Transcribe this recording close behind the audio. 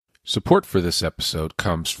Support for this episode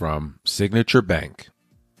comes from Signature Bank.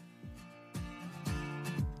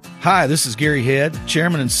 Hi, this is Gary Head,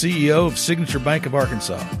 Chairman and CEO of Signature Bank of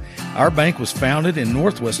Arkansas. Our bank was founded in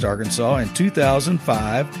Northwest Arkansas in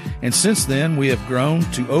 2005, and since then we have grown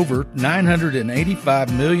to over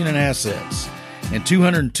 $985 million in assets and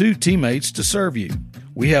 202 teammates to serve you.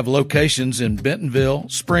 We have locations in Bentonville,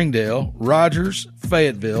 Springdale, Rogers,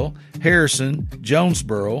 Fayetteville, Harrison,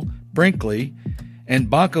 Jonesboro, Brinkley, and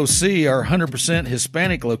Banco C, our 100%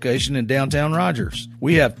 Hispanic location in downtown Rogers.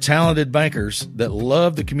 We have talented bankers that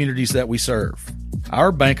love the communities that we serve.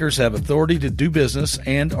 Our bankers have authority to do business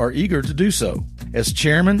and are eager to do so. As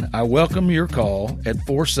chairman, I welcome your call at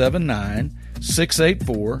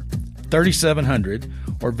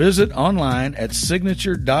 479-684-3700 or visit online at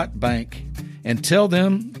signature.bank and tell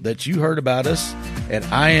them that you heard about us at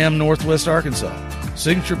I Am Northwest Arkansas.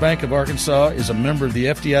 Signature Bank of Arkansas is a member of the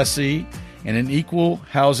FDIC and an equal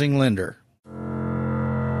housing lender.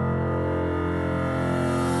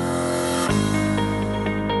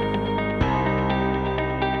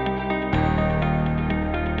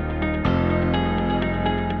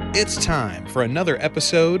 It's time for another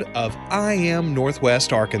episode of I Am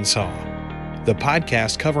Northwest Arkansas, the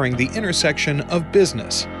podcast covering the intersection of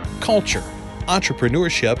business, culture,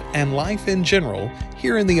 entrepreneurship, and life in general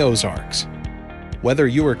here in the Ozarks. Whether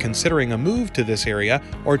you are considering a move to this area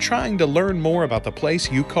or trying to learn more about the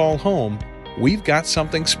place you call home, we've got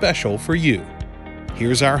something special for you.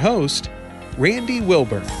 Here's our host, Randy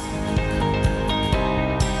Wilburn.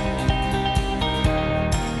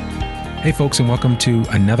 Hey folks, and welcome to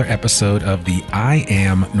another episode of the I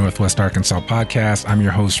Am Northwest Arkansas podcast. I'm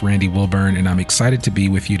your host, Randy Wilburn, and I'm excited to be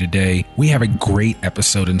with you today. We have a great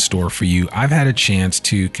episode in store for you. I've had a chance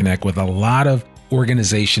to connect with a lot of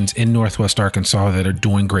organizations in Northwest Arkansas that are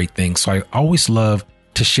doing great things. So I always love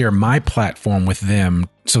to share my platform with them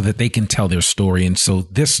so that they can tell their story. And so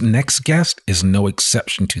this next guest is no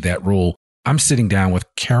exception to that rule. I'm sitting down with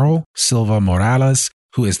Carol Silva Morales,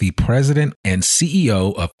 who is the president and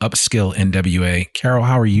CEO of Upskill NWA. Carol,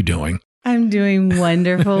 how are you doing? I'm doing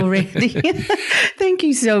wonderful, Randy. Thank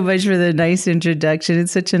you so much for the nice introduction.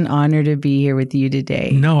 It's such an honor to be here with you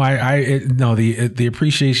today. No, the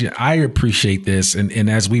appreciation. I appreciate this. And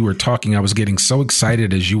as we were talking, I was getting so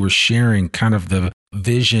excited as you were sharing kind of the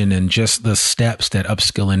vision and just the steps that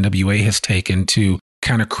Upskill NWA has taken to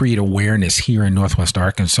kind of create awareness here in Northwest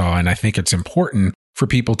Arkansas. And I think it's important for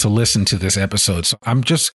people to listen to this episode. So I'm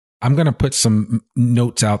going to put some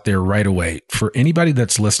notes out there right away. For anybody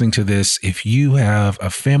that's listening to this, if you have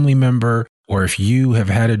a family member or if you have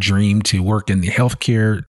had a dream to work in the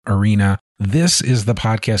healthcare arena, this is the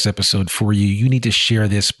podcast episode for you. You need to share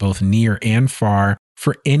this both near and far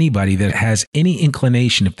for anybody that has any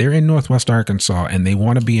inclination. If they're in Northwest Arkansas and they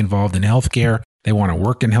want to be involved in healthcare, they want to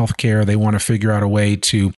work in healthcare, they want to figure out a way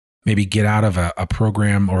to maybe get out of a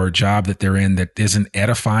program or a job that they're in that isn't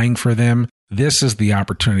edifying for them, this is the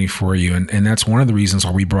opportunity for you. And that's one of the reasons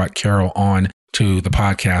why we brought Carol on to the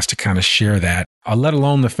podcast to kind of share that, let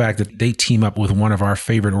alone the fact that they team up with one of our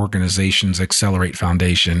favorite organizations, Accelerate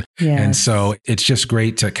Foundation. Yes. And so it's just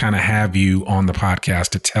great to kind of have you on the podcast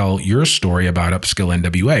to tell your story about Upskill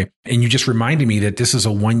NWA. And you just reminded me that this is a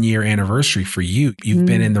 1-year anniversary for you. You've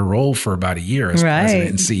been in the role for about a year as president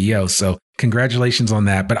and CEO. So congratulations on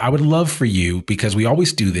that. But I would love for you, because we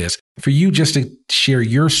always do this, for you just to share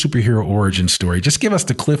your superhero origin story. Just give us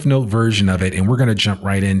the Cliff Note version of it. And we're going to jump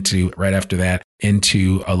right after that,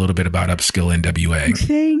 into a little bit about Upskill NWA.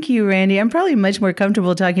 Thank you, Randy. I'm probably much more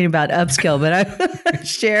comfortable talking about Upskill, but I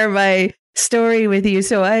share my story with you.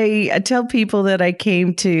 So I tell people that I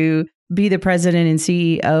came to be the president and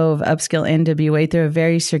CEO of Upskill NWA through a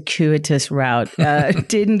very circuitous route.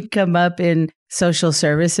 Didn't come up in social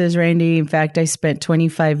services, Randy. In fact, I spent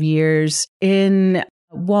 25 years in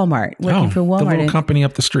Walmart, working for Walmart. The little company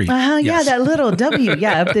up the street. Yes. Yeah, that little W,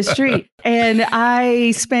 up the street. And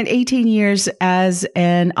I spent 18 years as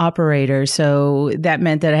an operator. So that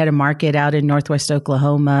meant that I had a market out in Northwest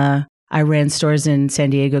Oklahoma. I ran stores in San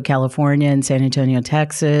Diego, California, and San Antonio,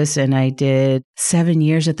 Texas. And I did 7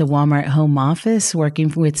 years at the Walmart home office,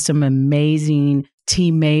 working with some amazing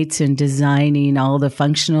teammates and designing all the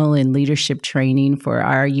functional and leadership training for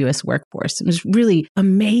our U.S. workforce. It was really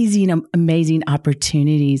amazing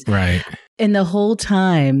opportunities. Right. And the whole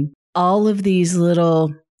time, all of these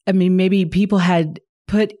maybe people had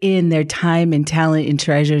put in their time and talent and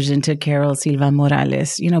treasures into Carol Silva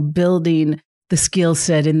Morales, building the skill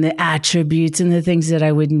set and the attributes and the things that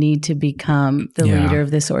I would need to become the leader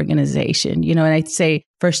of this organization. And I'd say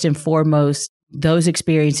first and foremost, those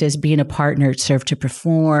experiences, being a partner at Serve to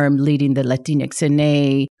Perform, leading the Latinx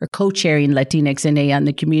NA or co-chairing Latinx NA on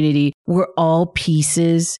the community, were all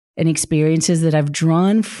pieces and experiences that I've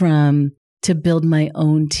drawn from to build my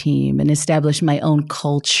own team and establish my own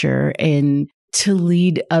culture and to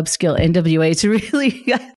lead Upskill NWA. It's really,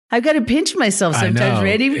 I've got to pinch myself sometimes,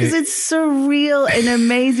 Randy, because it's surreal and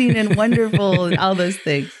amazing and wonderful and all those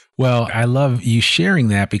things. Well, I love you sharing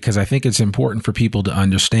that because I think it's important for people to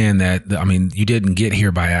understand that, you didn't get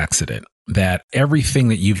here by accident, that everything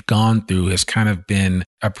that you've gone through has kind of been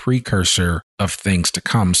a precursor of things to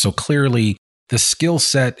come. So clearly the skill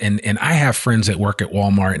set, and I have friends that work at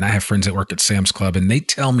Walmart and I have friends that work at Sam's Club, and they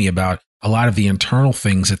tell me about a lot of the internal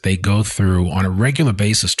things that they go through on a regular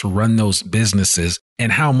basis to run those businesses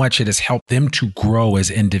and how much it has helped them to grow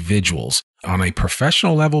as individuals on a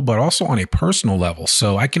professional level, but also on a personal level.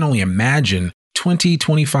 So I can only imagine 20,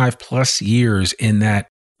 25 plus years in that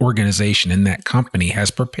organization, in that company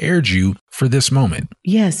has prepared you for this moment.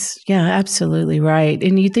 Yes. Yeah, absolutely right.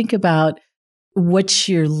 And you think about what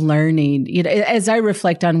you're learning, as I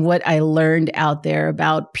reflect on what I learned out there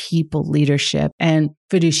about people leadership and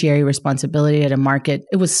fiduciary responsibility at a market,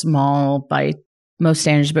 it was small by most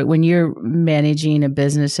standards, but when you're managing a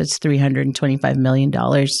business that's $325 million,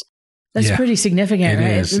 that's pretty significant,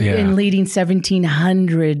 right? Is, yeah. And leading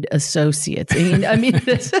 1,700 associates.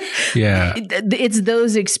 It's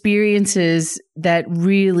those experiences that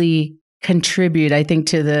really contribute, I think,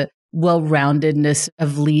 to the well-roundedness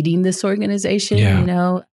of leading this organization.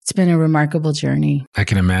 It's been a remarkable journey. I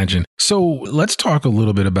can imagine. So let's talk a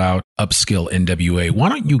little bit about Upskill NWA. Why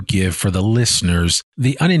don't you give, for the listeners,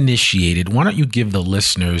 the uninitiated, why don't you give the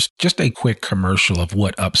listeners just a quick commercial of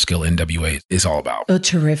what Upskill NWA is all about? Oh,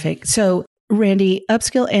 terrific. So Randy,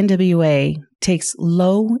 Upskill NWA takes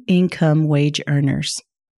low-income wage earners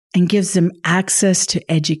and gives them access to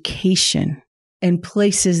education and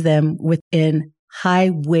places them within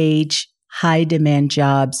high-wage, high-demand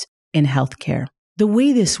jobs in healthcare. The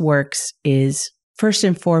way this works is, first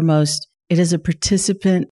and foremost, it is a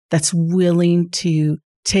participant that's willing to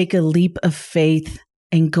take a leap of faith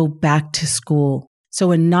and go back to school.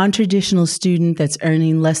 So a non-traditional student that's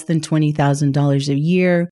earning less than $20,000 a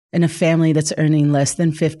year and a family that's earning less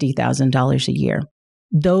than $50,000 a year.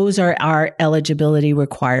 Those are our eligibility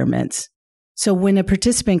requirements. So when a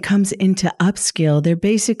participant comes into Upskill, they're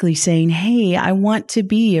basically saying, hey, I want to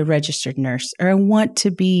be a registered nurse, or I want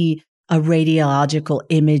to be a radiological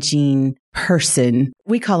imaging person.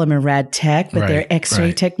 We call them a rad tech, but they're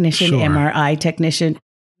X-ray technician, MRI technician.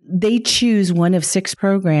 They choose one of 6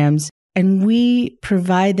 programs, and we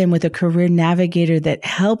provide them with a career navigator that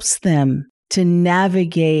helps them to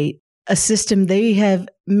navigate a system they have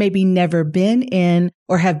maybe never been in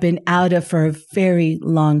or have been out of for a very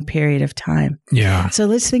long period of time. Yeah. So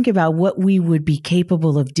let's think about what we would be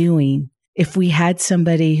capable of doing if we had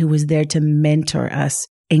somebody who was there to mentor us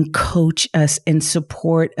and coach us and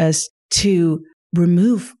support us to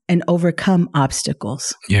remove and overcome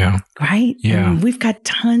obstacles. Yeah. Right? Yeah. And we've got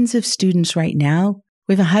tons of students right now.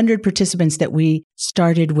 We have 100 participants that we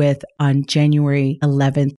started with on January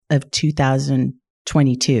 11th of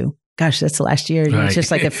 2022. Gosh, that's last year. Right. It's just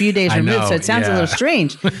like a few days removed, so it sounds a little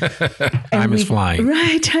strange. Time is flying.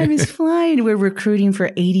 Right, time is flying. We're recruiting for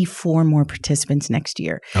 84 more participants next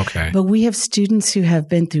year. Okay. But we have students who have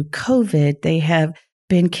been through COVID. They have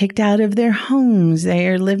been kicked out of their homes. They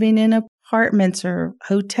are living in apartments or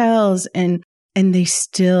hotels, and they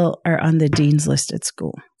still are on the dean's list at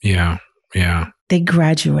school. Yeah, yeah. They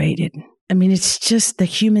graduated. I mean, it's just, the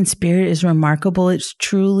human spirit is remarkable. It's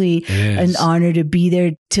truly an honor to be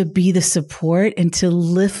there, to be the support and to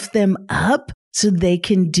lift them up so they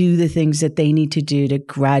can do the things that they need to do to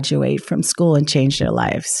graduate from school and change their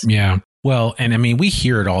lives. Yeah. Well, and I mean, we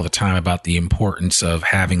hear it all the time about the importance of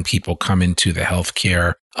having people come into the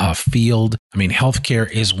healthcare field. I mean, healthcare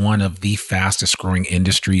is one of the fastest growing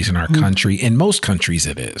industries in our country. In most countries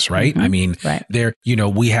it is, right? I mean, there,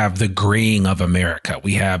 we have the graying of America.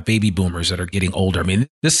 We have baby boomers that are getting older. I mean,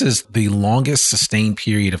 this is the longest sustained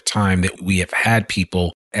period of time that we have had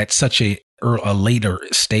people at such a later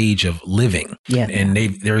stage of living. Yeah. And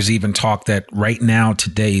there's even talk that right now,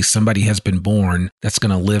 today, somebody has been born that's going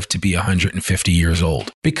to live to be 150 years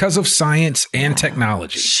old because of science and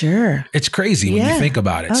technology. Sure. It's crazy when you think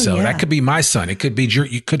about it. That could be my son. It could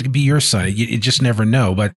be your son. You just never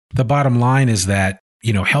know. But the bottom line is that,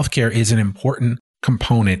 healthcare is an important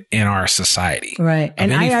component in our society. Right.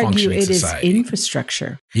 And I argue it is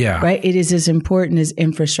infrastructure. Yeah. Right. It is as important as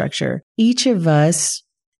infrastructure. Each of us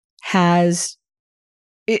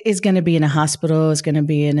is going to be in a hospital, is going to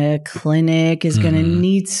be in a clinic, is going to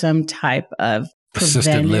need some type of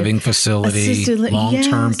assisted living facility,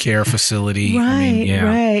 long-term care facility. Right,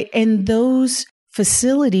 right. And those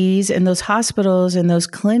facilities and those hospitals and those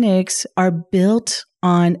clinics are built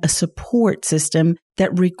on a support system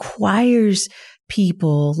that requires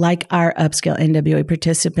people like our upscale NWA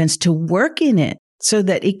participants to work in it so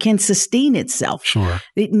that it can sustain itself. Sure.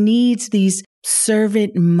 It needs these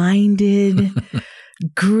servant-minded,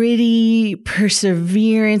 gritty,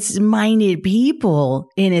 perseverance-minded people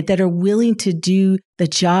in it that are willing to do the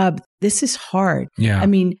job. This is hard. Yeah. I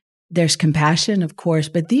mean, there's compassion, of course,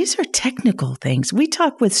 but these are technical things. We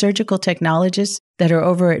talk with surgical technologists that are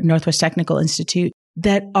over at Northwest Technical Institute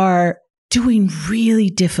that are doing really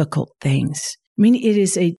difficult things. I mean, it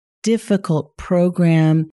is a difficult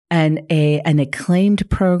program and an acclaimed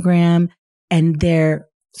program, and they're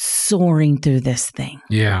soaring through this thing.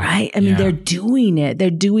 Yeah. Right? I mean, they're doing it. They're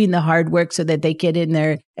doing the hard work so that they get in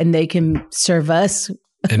there and they can serve us.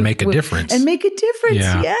 And make a difference. And make a difference.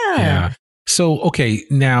 Yeah. So, okay,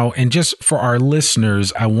 now, and just for our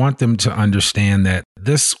listeners, I want them to understand that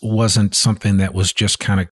this wasn't something that was just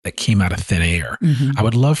that came out of thin air. Mm-hmm. I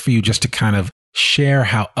would love for you just to kind of share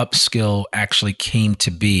how Upskill actually came to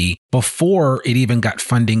be before it even got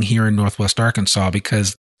funding here in Northwest Arkansas,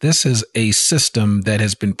 because this is a system that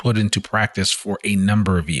has been put into practice for a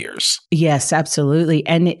number of years. Yes, absolutely.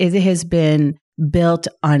 And it has been built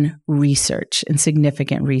on research and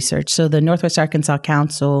significant research. So the Northwest Arkansas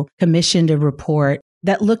Council commissioned a report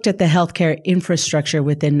that looked at the healthcare infrastructure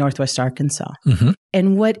within Northwest Arkansas. Mm-hmm.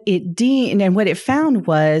 And what it found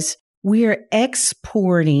was we are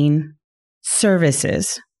exporting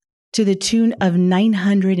services to the tune of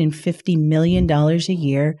 $950 million a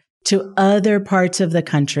year to other parts of the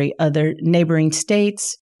country, other neighboring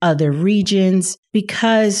states, other regions,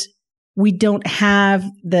 because we don't have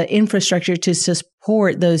the infrastructure to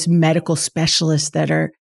support those medical specialists that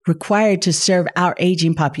are required to serve our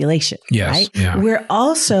aging population. Yes. Right? Yeah. We're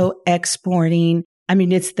also exporting,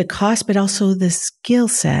 it's the cost, but also the skill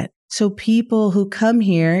set. So people who come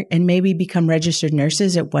here and maybe become registered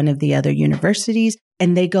nurses at one of the other universities,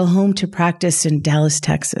 and they go home to practice in Dallas,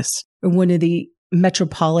 Texas, or one of the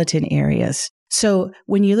metropolitan areas. So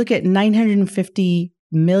when you look at $950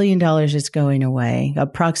 million is going away,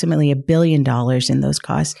 approximately $1 billion in those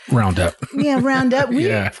costs. Round up. Yeah, round up. We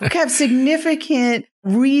have significant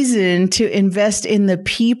reason to invest in the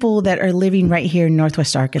people that are living right here in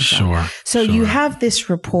Northwest Arkansas. Sure. So you have this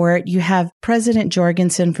report, you have President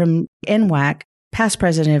Jorgensen from NWAC, past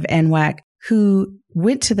president of NWAC, who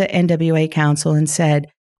went to the NWA Council and said,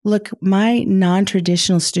 look, my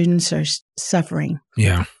non-traditional students are suffering.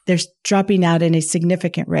 Yeah. They're dropping out in a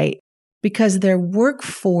significant rate because their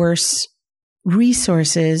workforce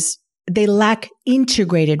resources, they lack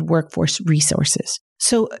integrated workforce resources.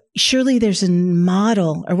 So surely there's a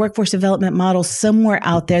model, a workforce development model somewhere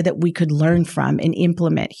out there that we could learn from and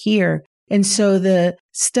implement here. And so the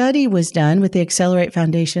study was done with the Accelerate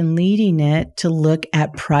Foundation leading it to look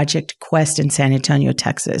at Project Quest in San Antonio,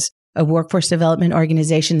 Texas, a workforce development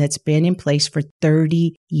organization that's been in place for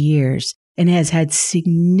 30 years and has had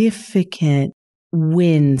significant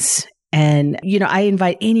wins. And, I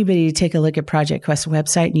invite anybody to take a look at Project Quest's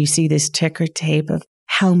website, and you see this ticker tape of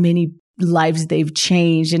how many lives they've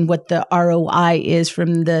changed and what the ROI is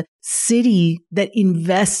from the city that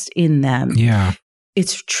invests in them. Yeah.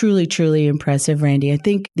 It's truly, truly impressive, Randy. I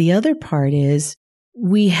think the other part is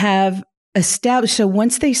we have established, so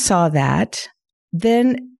once they saw that,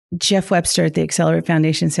 then Jeff Webster at the Accelerate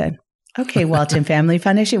Foundation said, okay, Walton Family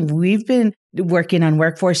Foundation, we've been working on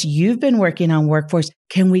workforce. You've been working on workforce.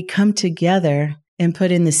 Can we come together and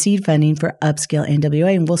put in the seed funding for Upskill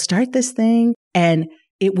NWA? And we'll start this thing, and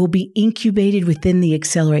it will be incubated within the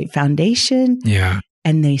Accelerate Foundation. Yeah.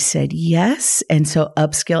 And they said yes. And so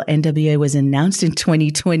Upskill NWA was announced in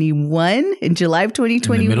 2021, in July of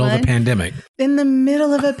 2021. In the middle of a pandemic. In the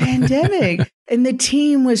middle of a pandemic. And the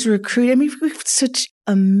team was recruited. We have such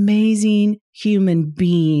amazing human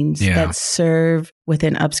beings that serve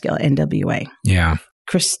within Upskill NWA. Yeah.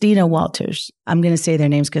 Christina Walters. I'm going to say their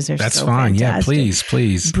names because they're That's so fine. fantastic. Yeah,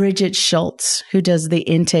 please. Bridget Schultz, who does the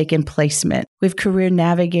intake and placement. We have career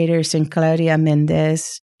navigators in Claudia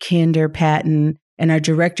Mendez, Kinder Patton, and our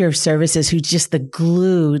director of services, who's just the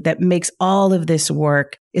glue that makes all of this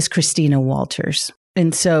work, is Christina Walters.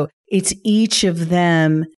 And so it's each of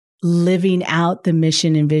them living out the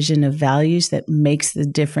mission and vision of values that makes the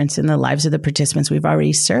difference in the lives of the participants we've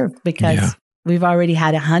already served, because we've already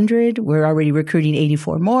had 100. We're already recruiting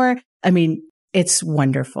 84 more. It's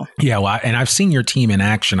wonderful. Yeah. Well, and I've seen your team in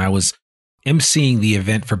action. I was emceeing the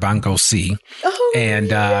event for Banco C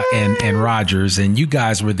and Rogers, and you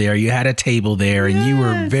guys were there. You had a table there, and you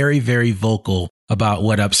were very, very vocal about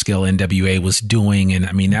what Upskill NWA was doing. And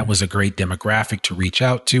I mean, that was a great demographic to reach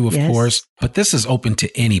out to, of course, but this is open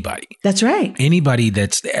to anybody. That's right. Anybody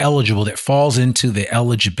that's eligible, that falls into the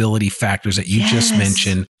eligibility factors that you just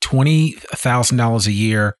mentioned. $20,000 a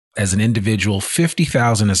year as an individual,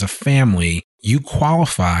 $50,000 as a family, you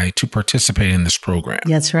qualify to participate in this program.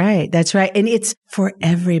 That's right. That's right. And it's for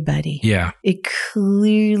everybody. Yeah. It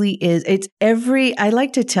clearly is. I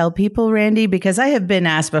like to tell people, Randy, because I have been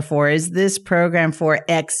asked before, is this program for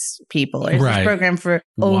X people? Or is this program for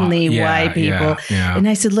only Y people? Yeah. And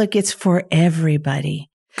I said, look, it's for everybody.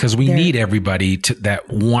 Because we need everybody that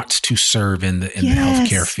wants to serve in the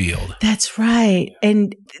healthcare field. That's right.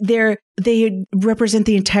 And they represent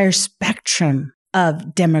the entire spectrum of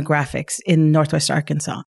demographics in Northwest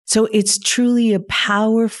Arkansas. So it's truly a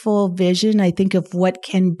powerful vision, I think, of what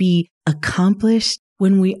can be accomplished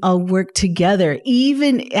when we all work together,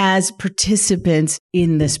 even as participants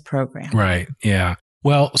in this program. Right. Yeah.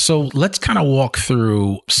 Well, so let's kind of walk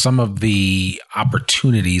through some of the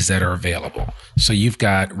opportunities that are available. So you've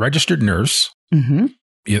got registered nurse,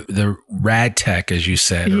 the rad tech, as you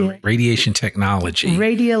said, or radiation technology,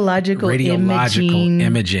 radiological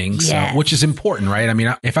imaging, so, which is important, right? I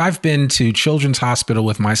mean, if I've been to Children's Hospital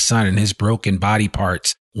with my son and his broken body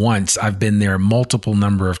parts once, I've been there multiple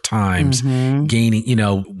number of times, gaining,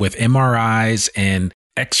 with MRIs and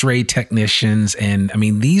X-ray technicians. And I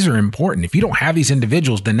mean, these are important. If you don't have these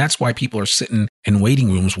individuals, then that's why people are sitting in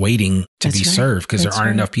waiting rooms waiting to be served, because there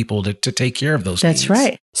aren't enough people to take care of those needs. That's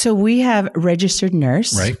right. So we have registered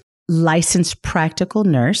nurse, licensed practical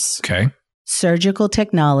nurse, surgical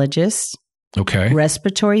technologist,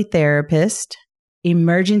 respiratory therapist,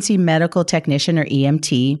 emergency medical technician or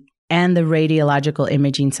EMT, and the radiological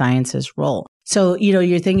imaging sciences role. So,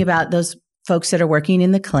 you're thinking about those folks that are working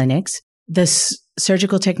in the clinics. The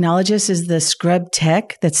surgical technologist is the scrub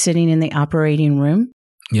tech that's sitting in the operating room.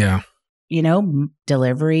 Yeah.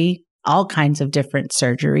 Delivery, all kinds of different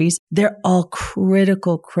surgeries. They're all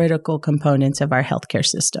critical components of our healthcare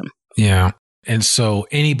system. Yeah. And so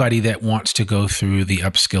anybody that wants to go through the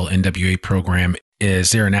Upskill NWA program,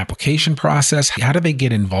 is there an application process? How do they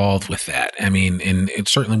get involved with that? I mean, and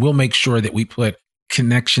certainly we'll make sure that we put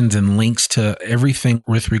connections and links to everything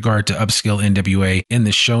with regard to Upskill NWA in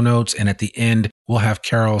the show notes. And at the end, we'll have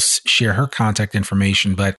Carol share her contact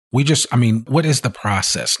information. But what is the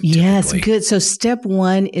process? Typically? Yes, good. So step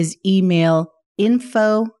one is email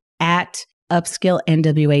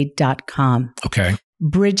info@upskillnwa.com. Okay.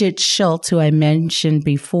 Bridget Schultz, who I mentioned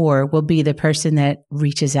before, will be the person that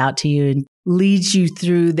reaches out to you and leads you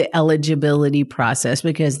through the eligibility process,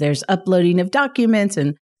 because there's uploading of documents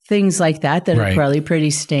and things like that are probably pretty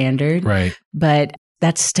standard. Right. But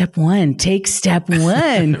that's step one. Take step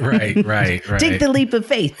one. Right. Take the leap of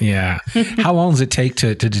faith. Yeah. How long does it take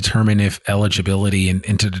to determine if eligibility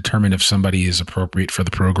and to determine if somebody is appropriate for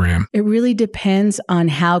the program? It really depends on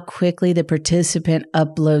how quickly the participant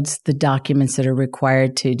uploads the documents that are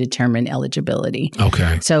required to determine eligibility.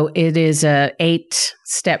 Okay. So it is a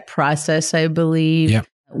 8-step process, I believe. Yep.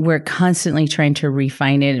 We're constantly trying to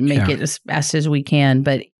refine it and make it as fast as we can,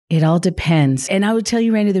 but it all depends. And I would tell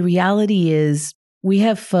you, Randy, the reality is we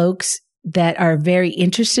have folks that are very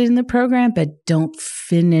interested in the program, but don't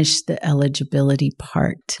finish the eligibility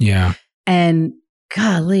part. Yeah. And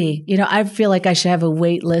golly, I feel like I should have a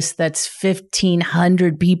wait list that's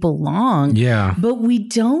 1,500 people long. Yeah. But we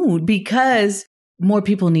don't, because more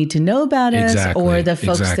people need to know about us, or the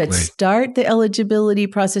folks that start the eligibility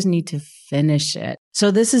process need to finish it.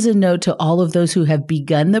 So this is a note to all of those who have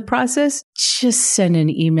begun the process. Just send an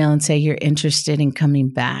email and say you're interested in coming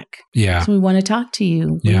back. Yeah. So we want to talk to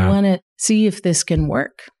you. Yeah. We want to see if this can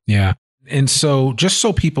work. Yeah. And so just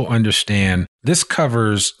so people understand, this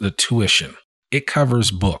covers the tuition. It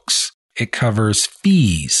covers books. It covers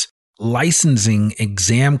fees, licensing,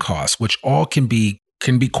 exam costs, which all can be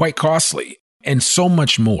quite costly. And so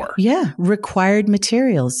much more. Yeah. Required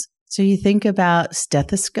materials. So you think about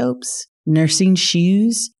stethoscopes, nursing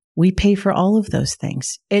shoes. We pay for all of those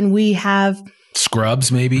things. And we have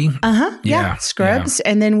scrubs, maybe. Yeah. Scrubs.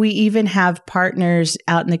 Yeah. And then we even have partners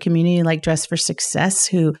out in the community like Dress for Success,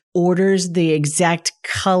 who orders the exact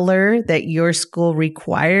color that your school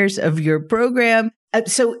requires of your program.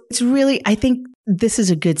 So it's really, I think this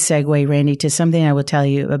is a good segue, Randy, to something I will tell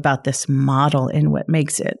you about this model and what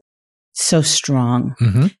makes it so strong.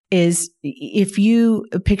 Is if you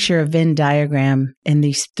picture a Venn diagram in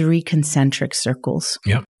these 3 concentric circles.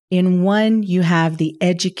 Yep. In one, you have the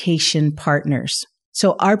education partners.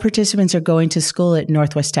 So our participants are going to school at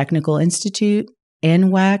Northwest Technical Institute,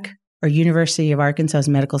 NWAC, or University of Arkansas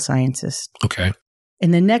Medical Sciences. Okay.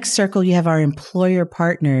 In the next circle, you have our employer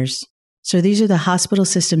partners, So these are the hospital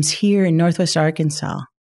systems here in Northwest Arkansas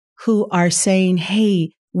who are saying,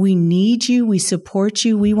 hey, we need you. We support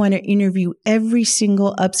you. We want to interview every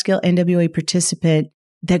single upskill NWA participant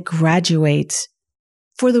that graduates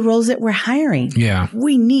for the roles that we're hiring. Yeah.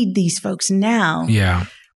 We need these folks now. Yeah.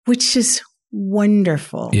 Which is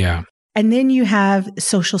wonderful. Yeah. And then you have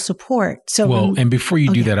social support. So, well, and before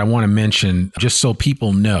you do that, I want to mention, just so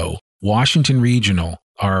people know, Washington Regional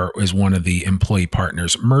is one of the employee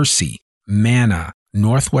partners. Mercy, Manna,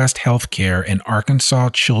 Northwest Healthcare, and Arkansas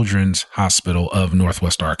Children's Hospital of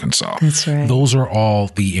Northwest Arkansas. That's right. Those are all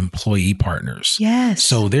the employee partners. Yes.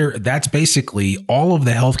 So that's basically all of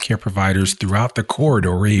the healthcare providers throughout the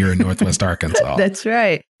corridor here in Northwest Arkansas. That's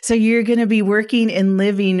right. So you're going to be working and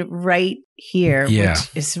living right here, yeah.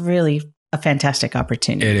 which is really a fantastic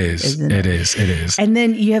opportunity. It is. It is. And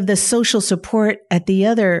then you have the social support in the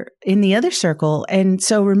other circle. And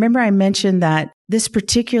so remember I mentioned that this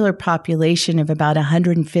particular population of about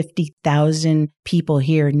 150,000 people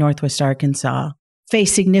here in Northwest Arkansas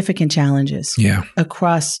face significant challenges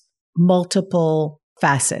across multiple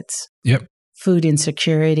facets. Yep. Food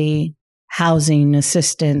insecurity, housing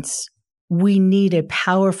assistance. We need a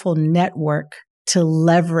powerful network to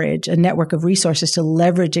leverage, a network of resources to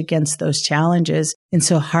leverage against those challenges. And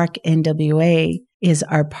so HARC NWA is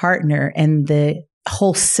our partner and the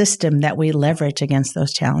whole system that we leverage against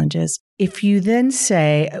those challenges. If you then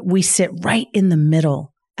say we sit right in the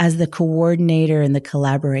middle as the coordinator and the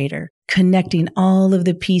collaborator, connecting all of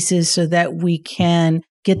the pieces so that we can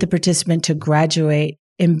get the participant to graduate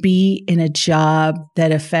and be in a job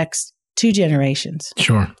that affects 2 generations.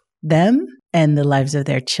 Sure. Them and the lives of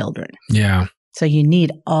their children. Yeah. So you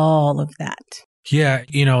need all of that. Yeah.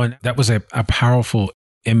 And that was a powerful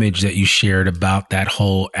image that you shared about that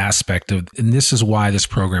whole aspect of, and this is why this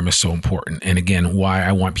program is so important. And again, why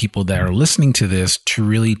I want people that are listening to this to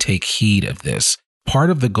really take heed of this. Part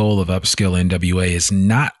of the goal of Upskill NWA is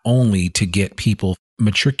not only to get people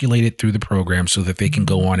matriculated through the program so that they can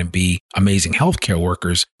go on and be amazing healthcare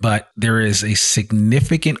workers, but there is a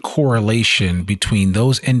significant correlation between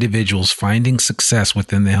those individuals finding success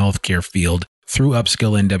within the healthcare field through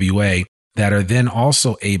Upskill NWA that are then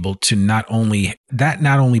also able to not only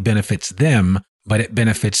benefits them, but it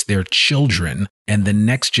benefits their children and the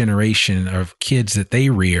next generation of kids that they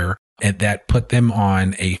rear, and that put them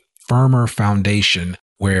on a firmer foundation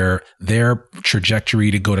where their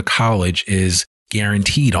trajectory to go to college is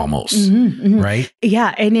guaranteed almost, right?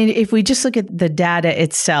 Yeah. And if we just look at the data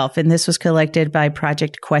itself, and this was collected by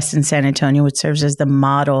Project Quest in San Antonio, which serves as the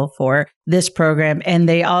model for this program, and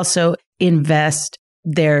they also invest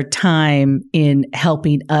their time in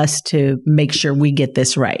helping us to make sure we get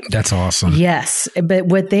this right. That's awesome. Yes. But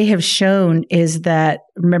what they have shown is that,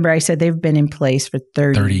 remember I said they've been in place for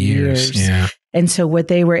 30 years. Yeah. And so what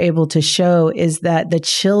they were able to show is that the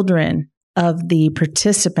children of the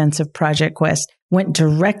participants of Project Quest went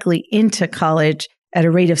directly into college at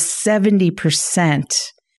a rate of 70%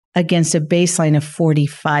 against a baseline of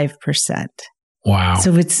 45%. Wow.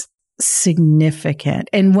 So it's significant.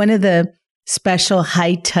 And one of the special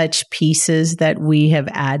high touch pieces that we have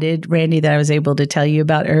added, Randy, that I was able to tell you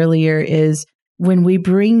about earlier, is when we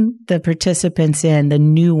bring the participants in, the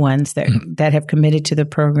new ones that have committed to the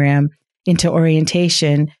program into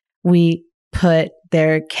orientation, we put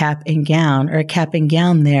their cap and gown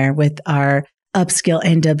there with our Upskill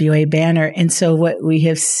NWA banner. And so what we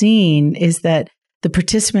have seen is that the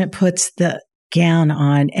participant puts the gown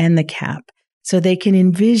on and the cap so they can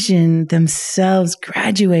envision themselves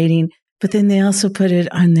graduating, but then they also put it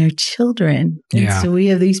on their children. And so we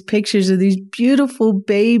have these pictures of these beautiful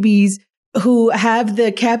babies who have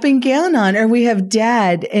the cap and gown on, or we have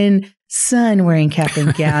dad and son wearing cap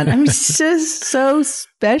and gown. I mean, it's just so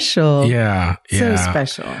special. Yeah. So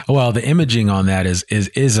special. Well, the imaging on that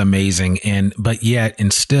is amazing. But yet,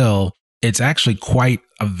 still, it's actually quite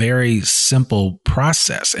a very simple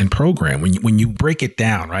process and program. When you break it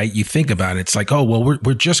down, right? You think about it, it's like, oh, well,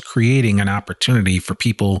 we're just creating an opportunity for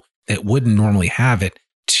people that wouldn't normally have it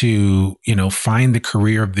to, find the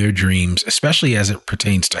career of their dreams, especially as it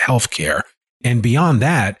pertains to healthcare. And beyond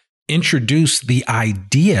that, introduce the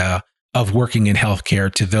idea of working in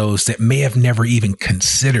healthcare to those that may have never even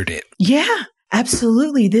considered it. Yeah,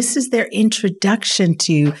 absolutely. This is their introduction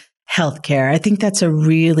to healthcare. I think that's a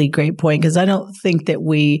really great point because I don't think that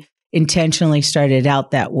we intentionally started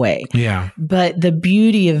out that way. Yeah. But the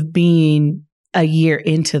beauty of being a year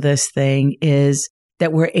into this thing is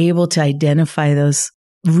that we're able to identify those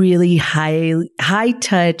really high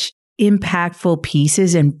touch impactful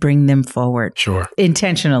pieces and bring them forward. Sure.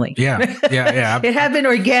 Intentionally. Yeah. It happened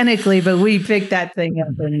organically, but we picked that thing up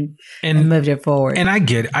and moved it forward. And I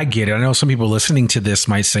get it. I know some people listening to this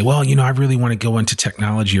might say, well, I really want to go into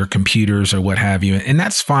technology or computers or what have you. And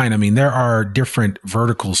that's fine. I mean, there are different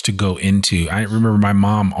verticals to go into. I remember my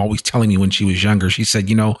mom always telling me when she was younger, she said,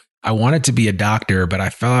 I wanted to be a doctor, but I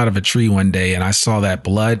fell out of a tree one day and I saw that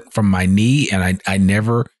blood from my knee and I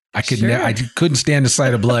couldn't stand the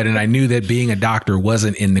sight of blood. And I knew that being a doctor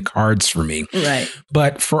wasn't in the cards for me. Right.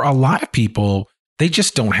 But for a lot of people, they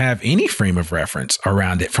just don't have any frame of reference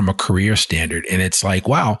around it from a career standard. And it's like,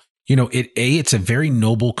 wow, it's a very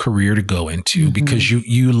noble career to go into because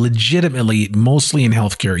you legitimately, mostly in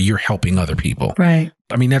healthcare, you're helping other people. Right.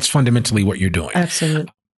 I mean, that's fundamentally what you're doing.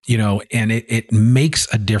 Absolutely. And it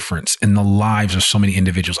makes a difference in the lives of so many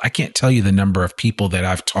individuals. I can't tell you the number of people that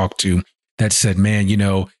I've talked to that said, man,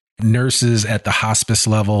 nurses at the hospice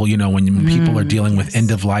level, when people are dealing with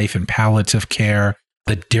end of life and palliative care,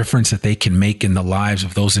 the difference that they can make in the lives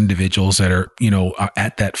of those individuals that are,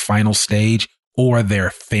 at that final stage or their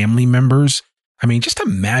family members. I mean, just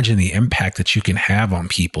imagine the impact that you can have on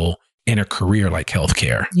people in a career like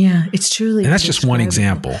healthcare. Yeah, it's truly. And that's just one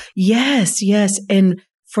example. Yes. And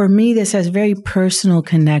for me, this has very personal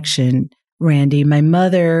connection, Randy. My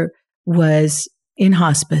mother was in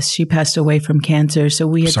hospice. She passed away from cancer. So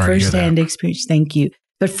we had firsthand experience. Thank you.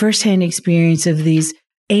 But firsthand experience of these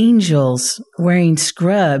angels wearing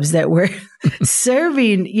scrubs that were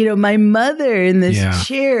serving, my mother in this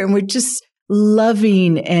chair, and we're just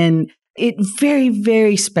loving, and it very,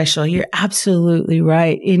 very special. You're absolutely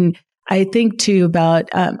right. And I think too about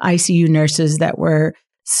ICU nurses that were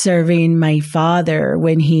serving my father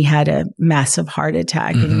when he had a massive heart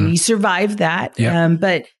attack, and he survived that. Yep.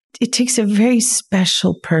 But it takes a very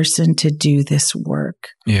special person to do this work.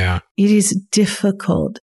 Yeah. It is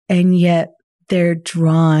difficult, and yet they're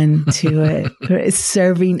drawn to it,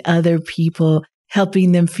 serving other people,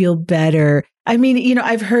 helping them feel better. I mean,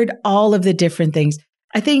 I've heard all of the different things.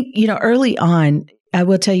 I think, early on, I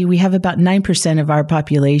will tell you, we have about 9% of our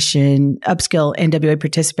population, upskill NWA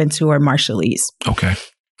participants, who are Marshallese. Okay.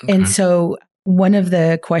 And so one of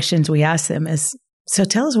the questions we ask them is, so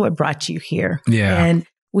tell us what brought you here. Yeah. And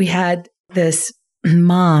we had this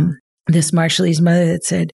mom, this Marshallese mother, that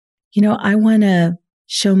said, I want to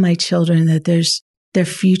show my children that their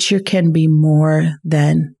future can be more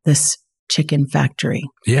than this chicken factory.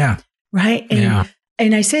 Yeah. Right.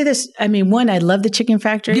 And I say this, I mean, one, I love the chicken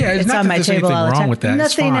factory. Yeah, it's on my table all the time. With that.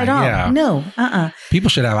 Nothing at all. Yeah. No. People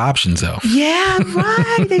should have options, though. Yeah,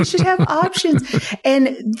 right. They should have options.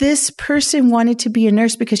 And this person wanted to be a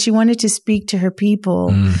nurse because she wanted to speak to her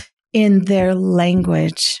people in their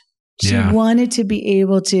language. She wanted to be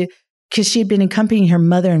able to, because she had been accompanying her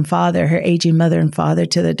mother and father, her aging mother and father,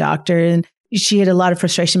 to the doctor. And she had a lot of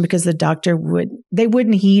frustration because the doctor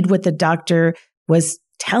wouldn't heed what the doctor was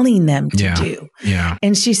telling them to do. Yeah.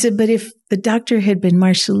 And she said, but if the doctor had been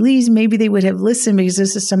Marshallese, maybe they would have listened, because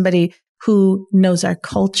this is somebody who knows our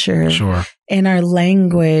culture and our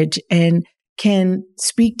language and can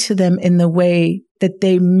speak to them in the way that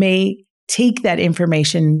they may take that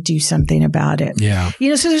information and do something about it. Yeah.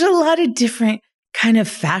 So there's a lot of different kind of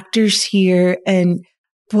factors here. And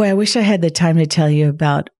boy, I wish I had the time to tell you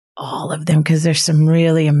about all of them, because there's some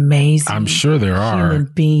really amazing, I'm sure there are,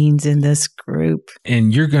 human beings in this group.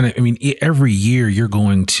 And every year you're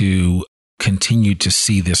going to continue to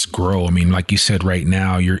see this grow. I mean, like you said, right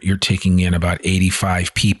now you're taking in about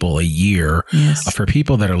 85 people a year. Yes. For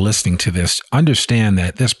people that are listening to this, understand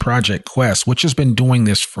that this Project Quest, which has been doing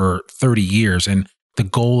this for 30 years, and the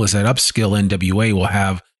goal is that Upskill NWA will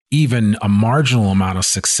have even a marginal amount of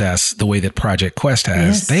success the way that Project Quest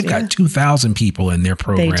has. Yes, They've got 2,000 people in their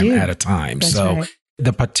program at a time. That's so right.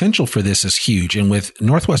 The potential for this is huge. And with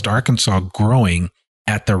Northwest Arkansas growing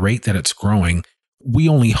at the rate that it's growing, we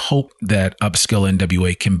only hope that Upskill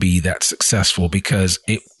NWA can be that successful, because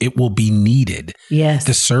it will be needed. Yes.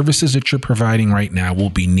 The services that you're providing right now will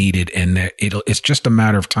be needed. And that it's just a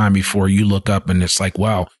matter of time before you look up and it's like,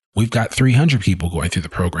 wow, we've got 300 people going through the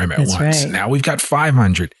program at once. Right. Now we've got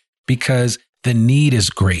 500, because the need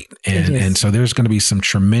is great. And so there's going to be some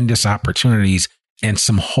tremendous opportunities and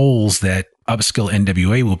some holes that Upskill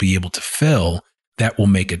NWA will be able to fill that will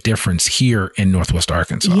make a difference here in Northwest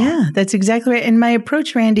Arkansas. Yeah, that's exactly right. And my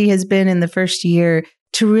approach, Randy, has been in the first year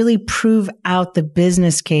to really prove out the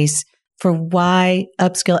business case for why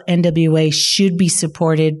Upskill NWA should be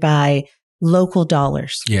supported by local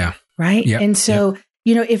dollars. Yeah. Right. Yep. And so,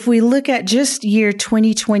 if we look at just year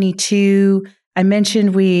 2022, I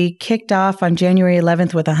mentioned we kicked off on January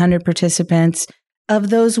 11th with 100 participants. Of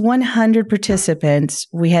those 100 participants,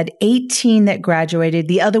 we had 18 that graduated.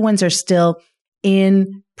 The other ones are still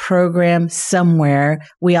in program somewhere.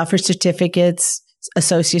 We offer certificates,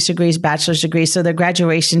 associate's degrees, bachelor's degrees, so their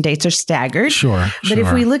graduation dates are staggered. Sure. But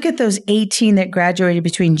if we look at those 18 that graduated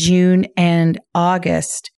between June and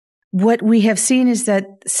August, what we have seen is that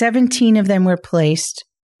 17 of them were placed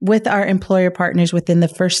with our employer partners within the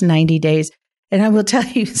first 90 days. And I will tell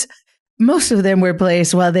you, most of them were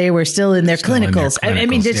placed while they were still in their clinicals. I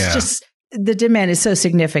mean, it's just, the demand is so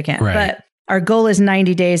significant. Right. But our goal is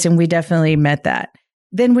 90 days, and we definitely met that.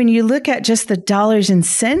 Then when you look at just the dollars and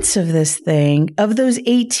cents of this thing, of those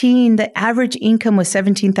 18, the average income was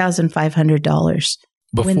 $17,500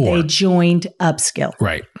 when they joined Upskill.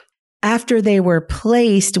 Right. After they were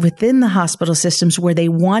placed within the hospital systems where they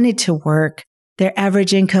wanted to work, their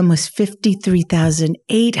average income was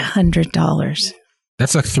 $53,800.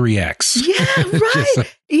 That's like 3X. Yeah,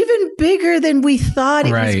 right. Even bigger than we thought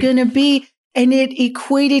it was going to be. And it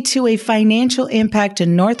equated to a financial impact to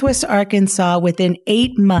Northwest Arkansas within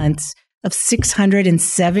 8 months of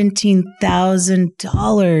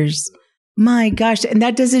 $617,000. My gosh. And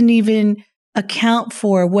that doesn't even account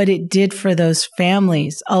for what it did for those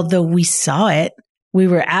families. Although we saw it, we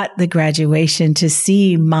were at the graduation to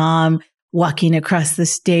see mom walking across the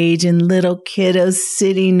stage and little kiddos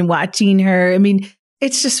sitting, watching her. I mean,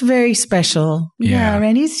 it's just very special. Yeah,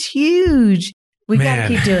 Randy, it's huge. We got to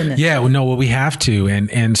keep doing this. Yeah, well, we have to.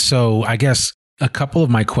 And so I guess a couple of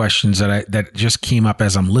my questions that just came up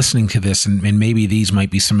as I'm listening to this, and maybe these might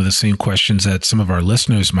be some of the same questions that some of our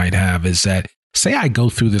listeners might have, is that, say I go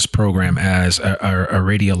through this program as a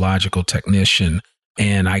radiological technician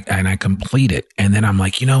and I complete it. And then I'm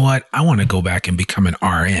like, you know what? I want to go back and become an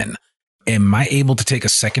RN. Am I able to take a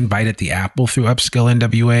second bite at the apple through Upskill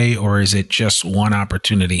NWA, or is it just one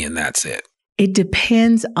opportunity and that's it? It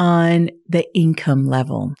depends on the income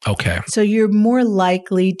level. Okay. So you're more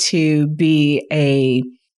likely to be a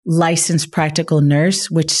licensed practical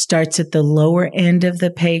nurse, which starts at the lower end of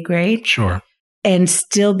the pay grade. Sure. And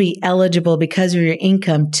still be eligible because of your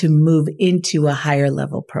income to move into a higher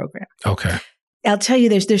level program. Okay. I'll tell you,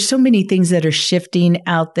 there's so many things that are shifting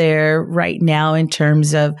out there right now in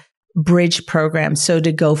terms of bridge programs. So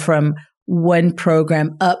to go from one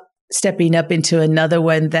program stepping up into another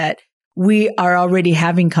one, that we are already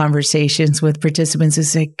having conversations with participants who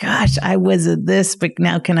say, gosh, I was a this, but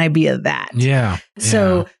now can I be a that? Yeah.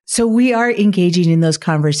 So we are engaging in those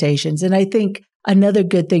conversations. And I think another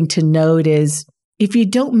good thing to note is if you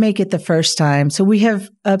don't make it the first time, so we have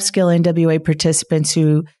Upskill NWA participants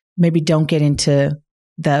who maybe don't get into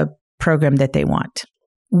the program that they want.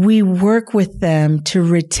 We work with them to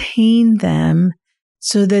retain them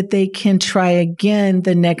so that they can try again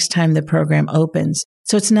the next time the program opens.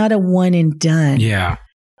 So it's not a one and done. Yeah.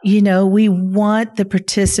 You know, we want the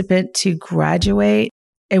participant to graduate,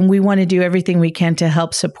 and we want to do everything we can to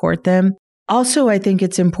help support them. Also, I think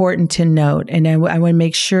it's important to note, and I want to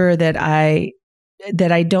make sure that I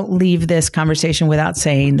don't leave this conversation without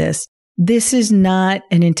saying this. This is not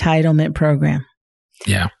an entitlement program.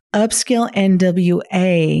 Yeah. Upskill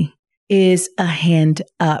NWA is a hand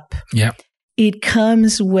up. Yeah. It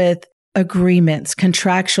comes with agreements,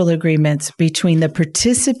 contractual agreements between the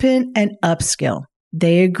participant and Upskill.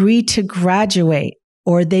 They agree to graduate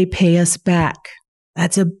or they pay us back.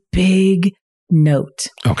 That's a big note.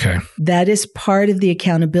 Okay. That is part of the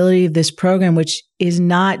accountability of this program, which is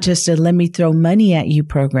not just a let me throw money at you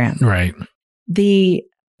program. Right. The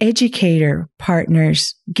educator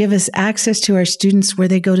partners give us access to our students where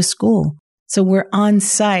they go to school. So we're on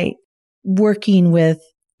site working with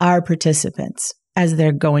our participants as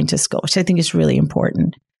they're going to school, which I think is really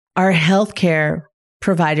important. Our healthcare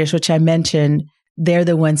providers, which I mentioned, they're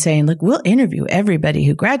the ones saying, look, we'll interview everybody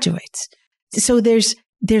who graduates. So there's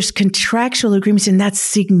contractual agreements, and that's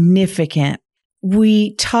significant.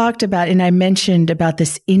 We talked about, and I mentioned about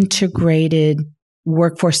this integrated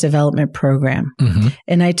workforce development program. Mm-hmm.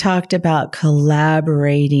 And I talked about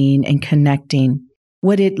collaborating and connecting.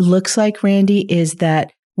 What it looks like, Randy, is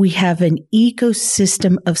that we have an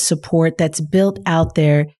ecosystem of support that's built out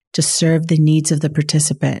there to serve the needs of the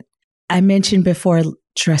participant. I mentioned before,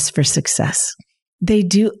 Dress for Success. They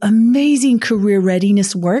do amazing career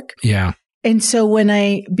readiness work. Yeah. And so when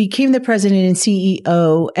I became the president and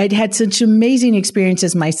CEO, I'd had such amazing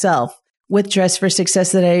experiences myself with Dress for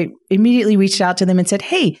Success that I immediately reached out to them and said,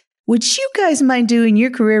 hey, would you guys mind doing your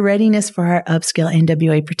career readiness for our Upskill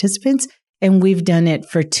NWA participants? And we've done it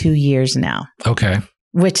for 2 years now. Okay.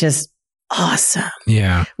 Which is awesome.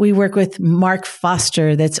 Yeah. We work with Mark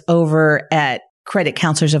Foster that's over at Credit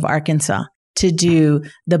Counselors of Arkansas to do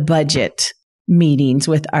the budget meetings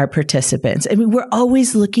with our participants. I mean, we're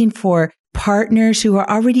always looking for partners who are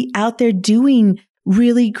already out there doing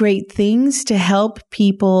really great things to help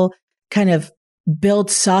people kind of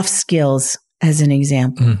build soft skills, as an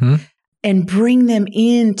example, and bring them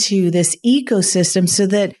into this ecosystem so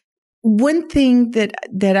that one thing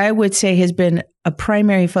that I would say has been a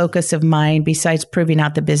primary focus of mine, besides proving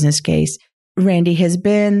out the business case, Randy, has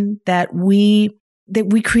been that we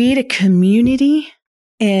create a community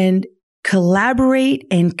and collaborate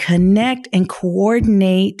and connect and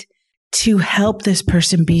coordinate to help this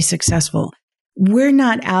person be successful. We're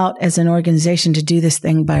not out as an organization to do this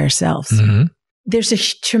thing by ourselves. There's a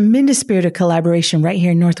tremendous spirit of collaboration right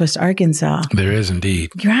here in Northwest Arkansas. There is indeed.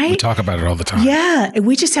 Right? We talk about it all the time. Yeah.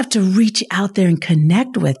 We just have to reach out there and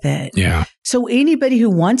connect with it. Yeah. So anybody who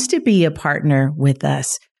wants to be a partner with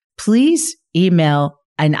us, please email,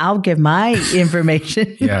 and I'll give my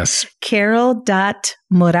information. Yes.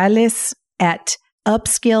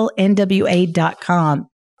 Carol.morales@upskillnwa.com,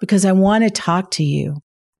 because I want to talk to you.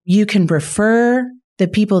 You can refer the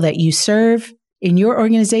people that you serve in your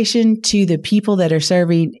organization to the people that are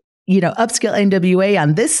serving, Upskill NWA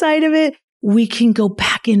on this side of it. We can go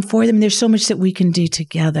back and forth. I mean, there's so much that we can do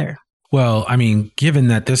together. Well, I mean, given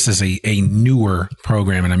that this is a newer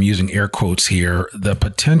program, and I'm using air quotes here, the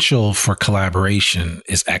potential for collaboration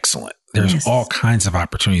is excellent. There's all kinds of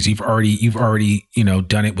opportunities. You've already,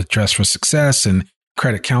 done it with Dress for Success and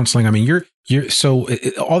credit counseling. I mean,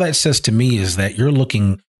 all that says to me is that you're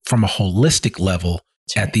looking from a holistic level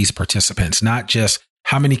at these participants, not just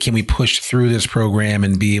how many can we push through this program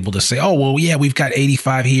and be able to say, oh, well, yeah, we've got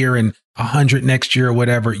 85 here and 100 next year or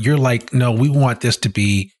whatever. You're like, no, we want this to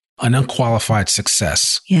be an unqualified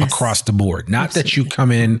success across the board. Not that you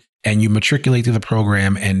come in and you matriculate through the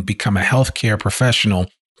program and become a healthcare professional,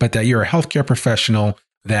 but that you're a healthcare professional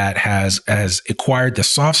that has acquired the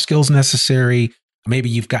soft skills necessary. Maybe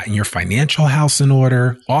you've gotten your financial house in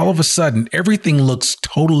order. All of a sudden, everything looks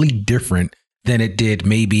totally different than it did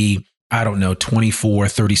maybe, 24,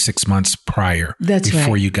 36 months prior.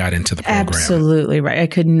 Before you got into the program. Absolutely right. I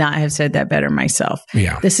could not have said that better myself.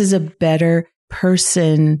 Yeah. This is a better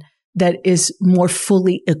person that is more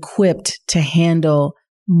fully equipped to handle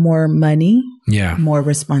more money, more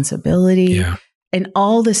responsibility, and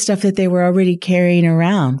all the stuff that they were already carrying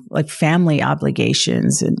around, like family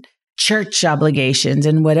obligations and church obligations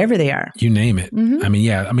and whatever they are. You name it. I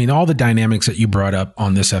mean, all the dynamics that you brought up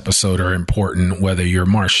on this episode are important, whether you're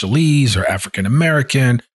Marshallese or African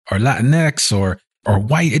American or Latinx or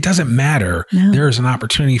white, it doesn't matter. No. There is an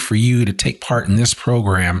opportunity for you to take part in this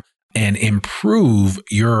program and improve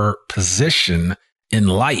your position in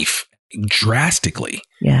life drastically.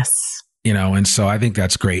 Yes. And so I think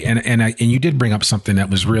that's great. And you did bring up something that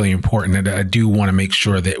was really important that I do want to make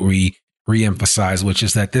sure that we reemphasize, which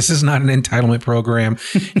is that this is not an entitlement program.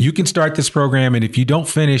 You can start this program, and if you don't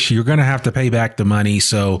finish, you're going to have to pay back the money.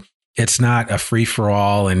 So it's not a free for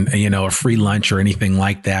all and, a free lunch or anything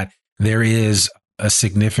like that. There is a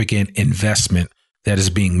significant investment that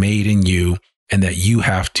is being made in you and that you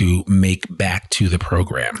have to make back to the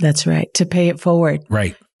program. That's right. To pay it forward.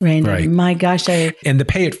 Right. Randy, right. My gosh. And the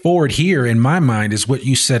pay it forward here in my mind is what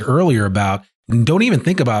you said earlier about don't even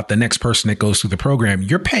think about the next person that goes through the program.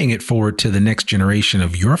 You're paying it forward to the next generation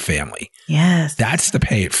of your family. Yes. That's the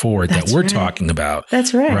pay it forward that we're talking about.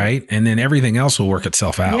 That's right. Right. And then everything else will work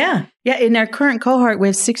itself out. Yeah. Yeah. In our current cohort, we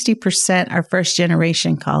have 60% are first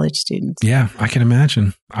generation college students. Yeah, I can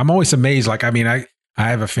imagine. I'm always amazed. Like, I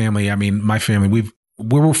have a family. My family,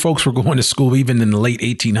 folks were going to school even in the late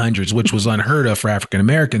 1800s, which was unheard of for African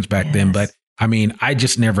Americans back then. But I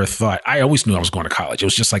just never thought, I always knew I was going to college. It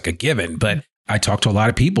was just like a given. But I talk to a lot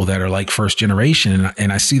of people that are like first generation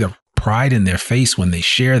and I see the pride in their face when they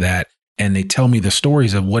share that and they tell me the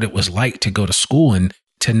stories of what it was like to go to school and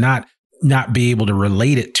to not be able to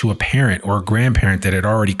relate it to a parent or a grandparent that had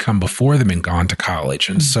already come before them and gone to college.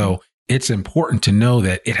 And so it's important to know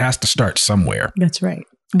that it has to start somewhere. That's right.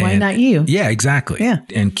 Why not you? Yeah, exactly. Yeah.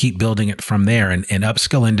 And keep building it from there. And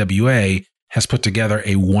Upskill NWA has put together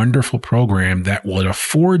a wonderful program that will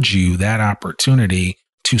afford you that opportunity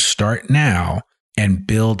to start now and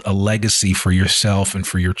build a legacy for yourself and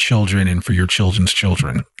for your children and for your children's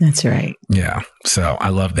children. That's right. Yeah. So I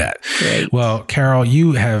love that. Great. Well, Carol,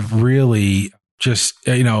 you have really just,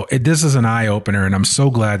 this is an eye opener, and I'm so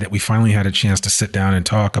glad that we finally had a chance to sit down and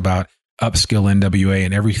talk about Upskill NWA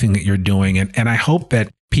and everything that you're doing. And I hope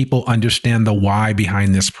that people understand the why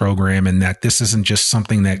behind this program and that this isn't just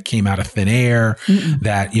something that came out of thin air,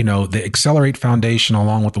 that, the Accelerate Foundation,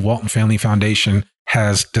 along with the Walton Family Foundation,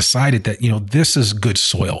 has decided that, this is good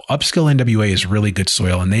soil. Upskill NWA is really good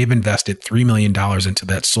soil, and they've invested $3 million into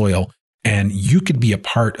that soil. And you could be a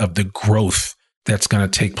part of the growth that's going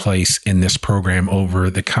to take place in this program over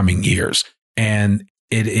the coming years. And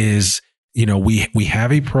it is, we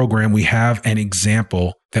have a program, we have an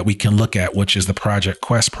example that we can look at, which is the Project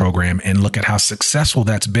Quest program, and look at how successful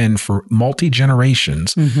that's been for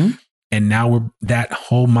multi-generations. Mm-hmm. And now that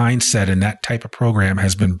whole mindset and that type of program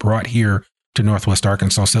has been brought here to Northwest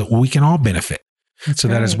Arkansas so that we can all benefit. That's so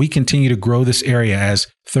that as we continue to grow this area, as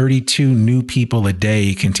 32 new people a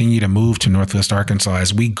day continue to move to Northwest Arkansas,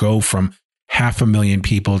 as we go from 500,000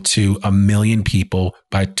 people to 1 million people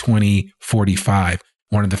by 2045,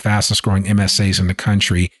 one of the fastest growing MSAs in the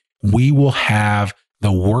country, we will have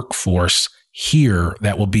the workforce here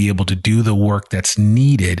that will be able to do the work that's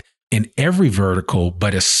needed in every vertical,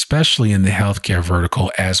 but especially in the healthcare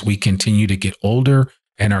vertical as we continue to get older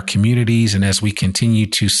in our communities and as we continue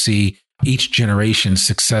to see each generation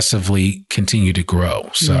successively continue to grow.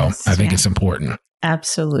 So Yes, I think it's important.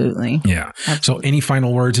 Absolutely. Yeah. Absolutely. So any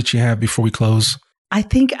final words that you have before we close? I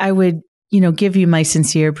think I would, give you my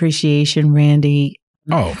sincere appreciation, Randy.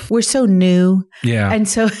 Oh, We're so new. yeah. And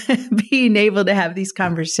so being able to have these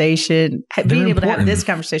conversations, being able to have important. this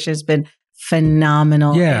conversation has been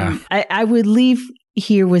phenomenal. Yeah. And I would leave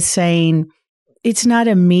here with saying it's not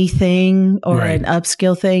a me thing or Right. an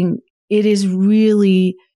upskill thing. It is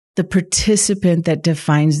really the participant that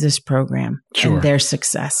defines this program Sure. and their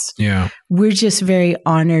success. Yeah. We're just very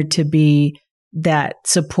honored to be that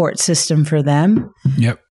support system for them,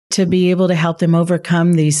 Yep. to be able to help them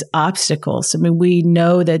overcome these obstacles. I mean, we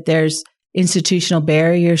know that there's institutional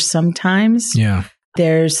barriers sometimes. Yeah.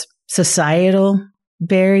 There's societal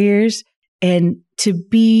barriers. And to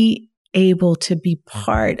be able to be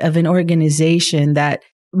part of an organization that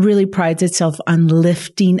really prides itself on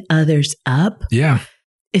lifting others up, Yeah.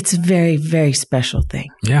 it's a very, very special thing.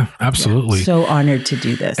 Yeah. Absolutely. So honored to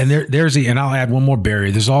do this. And and I'll add one more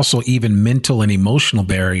barrier. There's also even mental and emotional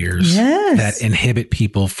barriers Yes. that inhibit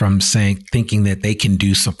people from thinking that they can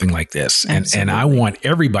do something like this. And I Absolutely. want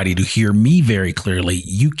everybody to hear me very clearly.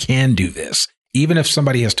 You can do this. Even if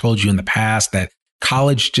somebody has told you in the past that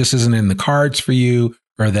college just isn't in the cards for you,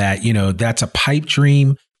 or that, that's a pipe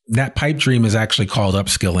dream. That pipe dream is actually called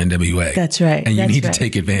Upskill NWA. That's right. And you That's need right. to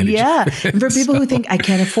take advantage. Yeah. And for people who think I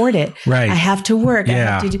can't afford it, Right. I have to work. I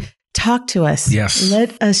Yeah. have to talk to us. Yes.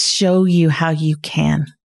 Let us show you how you can.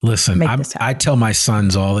 Listen, Make this happen. I tell my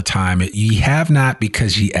sons all the time, ye have not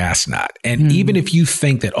because ye ask not. And even if you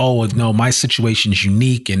think that, oh, no, my situation is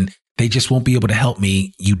unique and they just won't be able to help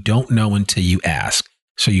me, you don't know until you ask.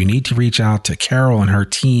 So you need to reach out to Carol and her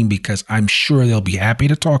team, because I'm sure they'll be happy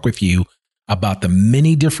to talk with you about the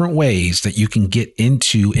many different ways that you can get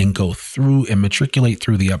into and go through and matriculate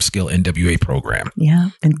through the Upskill NWA program. Yeah.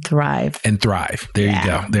 And thrive. And thrive. There you Yeah.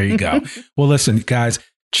 go. There you go. Well, listen, guys,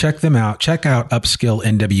 check them out. Check out Upskill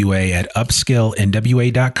NWA at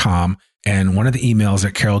upskillnwa.com. And one of the emails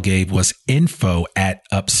that Carol gave was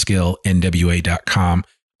info@upskillnwa.com.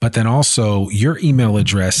 But then also your email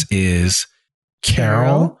address is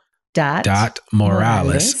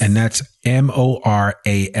Carol.Morales, and that's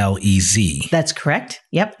Moralez. That's correct.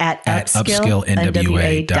 Yep. At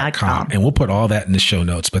upskillnwa.com. And we'll put all that in the show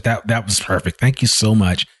notes. But that was perfect. Thank you so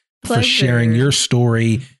much for Pleasure. sharing your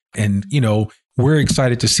story. And, we're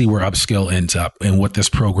excited to see where Upskill ends up and what this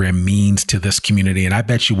program means to this community. And I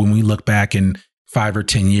bet you when we look back in 5 or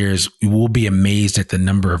 10 years, we'll be amazed at the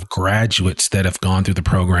number of graduates that have gone through the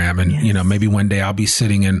program. And, Yes. maybe one day I'll be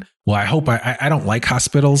sitting in, well, I hope I don't like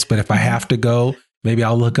hospitals, but if I have to go, maybe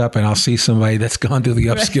I'll look up and I'll see somebody that's gone through the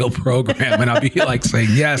Upskill program, and I'll be like saying,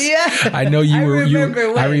 yes, Yeah. I know you were,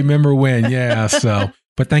 I remember when. Yeah. So,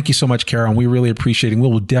 but thank you so much, Carol. And we really appreciate it. We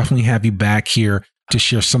will definitely have you back here to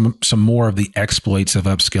share some more of the exploits of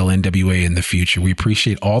Upskill NWA in the future. We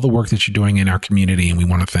appreciate all the work that you're doing in our community, and we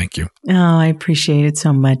want to thank you. Oh, I appreciate it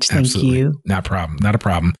so much. Thank Absolutely. you. Not a problem. Not a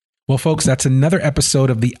problem. Well, folks, that's another episode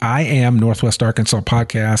of the I Am Northwest Arkansas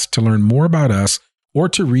podcast. To learn more about us or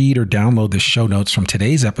to read or download the show notes from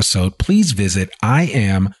today's episode, please visit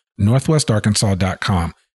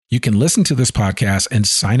iamnorthwestarkansas.com. You can listen to this podcast and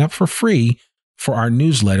sign up for free for our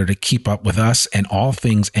newsletter to keep up with us and all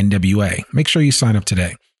things NWA. Make sure you sign up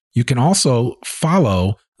today. You can also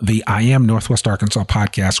follow the I Am Northwest Arkansas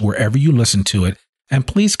podcast wherever you listen to it. And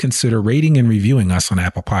please consider rating and reviewing us on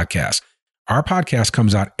Apple Podcasts. Our podcast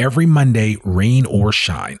comes out every Monday, rain or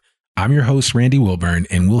shine. I'm your host, Randy Wilburn,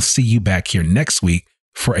 and we'll see you back here next week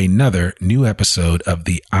for another new episode of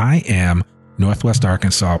the I Am Northwest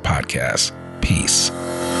Arkansas podcast. Peace.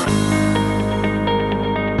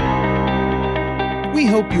 We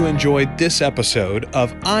hope you enjoyed this episode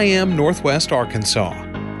of I Am Northwest Arkansas.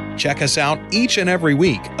 Check us out each and every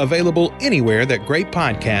week, available anywhere that great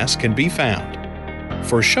podcasts can be found.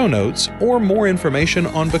 For show notes or more information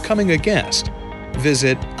on becoming a guest,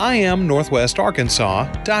 visit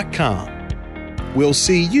IamNorthwestArkansas.com. We'll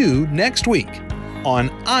see you next week on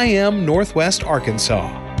I Am Northwest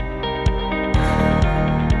Arkansas.